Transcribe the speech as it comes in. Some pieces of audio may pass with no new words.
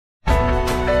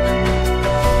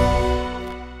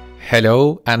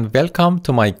Hello and welcome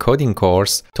to my coding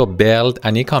course to build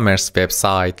an e-commerce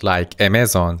website like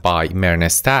Amazon by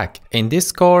Stack. In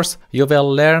this course, you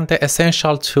will learn the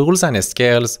essential tools and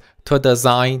skills to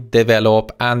design,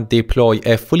 develop, and deploy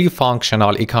a fully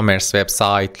functional e-commerce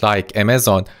website like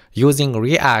Amazon using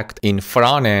React in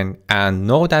frontend and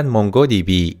Node and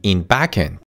MongoDB in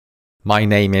backend. My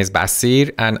name is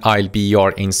Basir and I'll be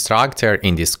your instructor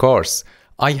in this course.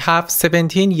 I have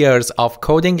 17 years of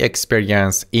coding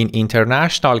experience in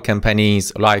international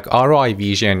companies like ROI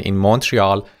Vision in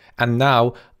Montreal, and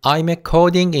now I'm a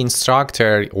coding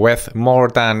instructor with more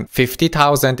than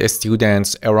 50,000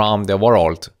 students around the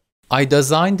world. I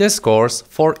designed this course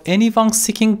for anyone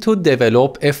seeking to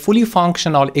develop a fully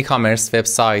functional e-commerce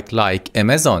website like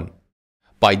Amazon.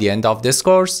 By the end of this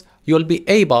course, you'll be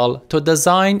able to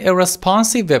design a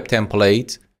responsive web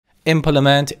template,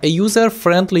 implement a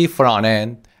user-friendly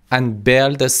front-end, and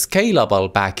build a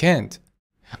scalable back-end.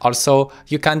 Also,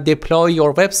 you can deploy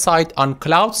your website on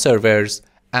cloud servers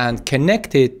and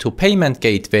connect it to payment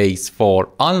gateways for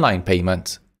online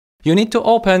payment. You need to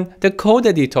open the code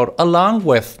editor along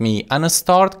with me and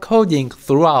start coding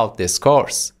throughout this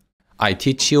course. I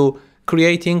teach you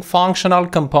creating functional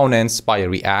components by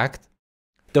React,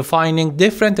 defining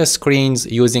different screens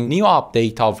using new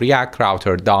update of React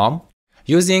Router DOM,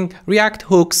 using React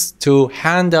hooks to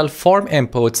handle form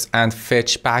inputs and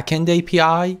fetch backend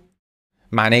API,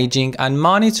 managing and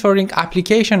monitoring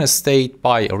application state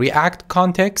by React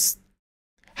context,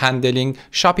 handling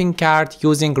shopping cart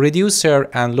using reducer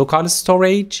and local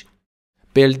storage,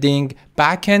 building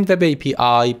backend web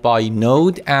API by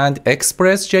Node and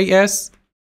Express.js,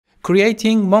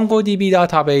 creating MongoDB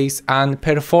database and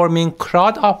performing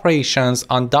CRUD operations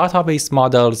on database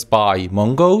models by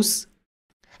Mongoose,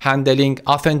 handling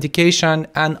authentication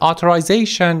and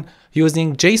authorization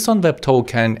using JSON Web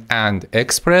Token and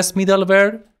Express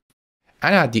middleware,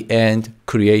 and at the end,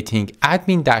 creating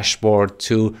admin dashboard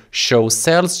to show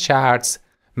sales charts,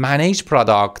 manage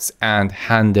products, and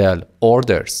handle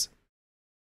orders.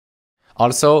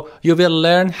 Also, you will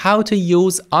learn how to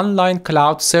use online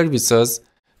cloud services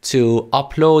to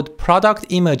upload product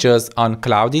images on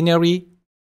Cloudinary,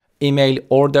 email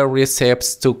order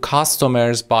receipts to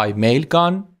customers by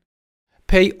Mailgun,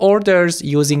 pay orders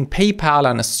using PayPal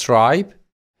and Stripe,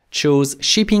 choose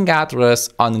shipping address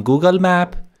on Google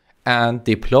Map, and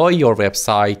deploy your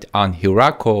website on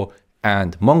Heroku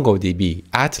and MongoDB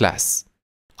Atlas.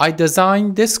 I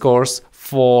designed this course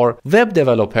for web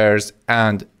developers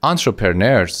and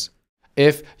entrepreneurs.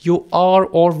 If you are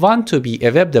or want to be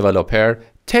a web developer,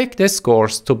 take this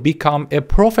course to become a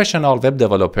professional web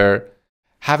developer,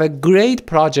 have a great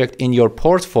project in your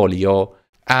portfolio,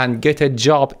 and get a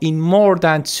job in more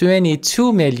than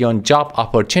 22 million job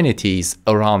opportunities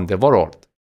around the world.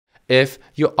 If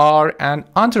you are an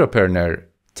entrepreneur,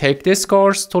 take this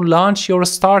course to launch your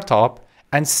startup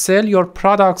and sell your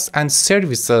products and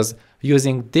services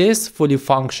using this fully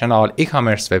functional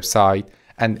e-commerce website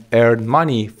and earn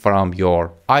money from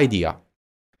your idea.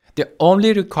 The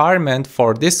only requirement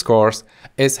for this course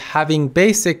is having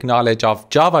basic knowledge of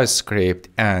JavaScript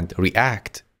and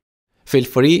React. Feel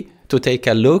free to take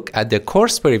a look at the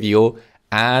course preview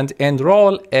and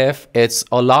enroll if it's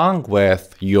along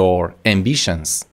with your ambitions.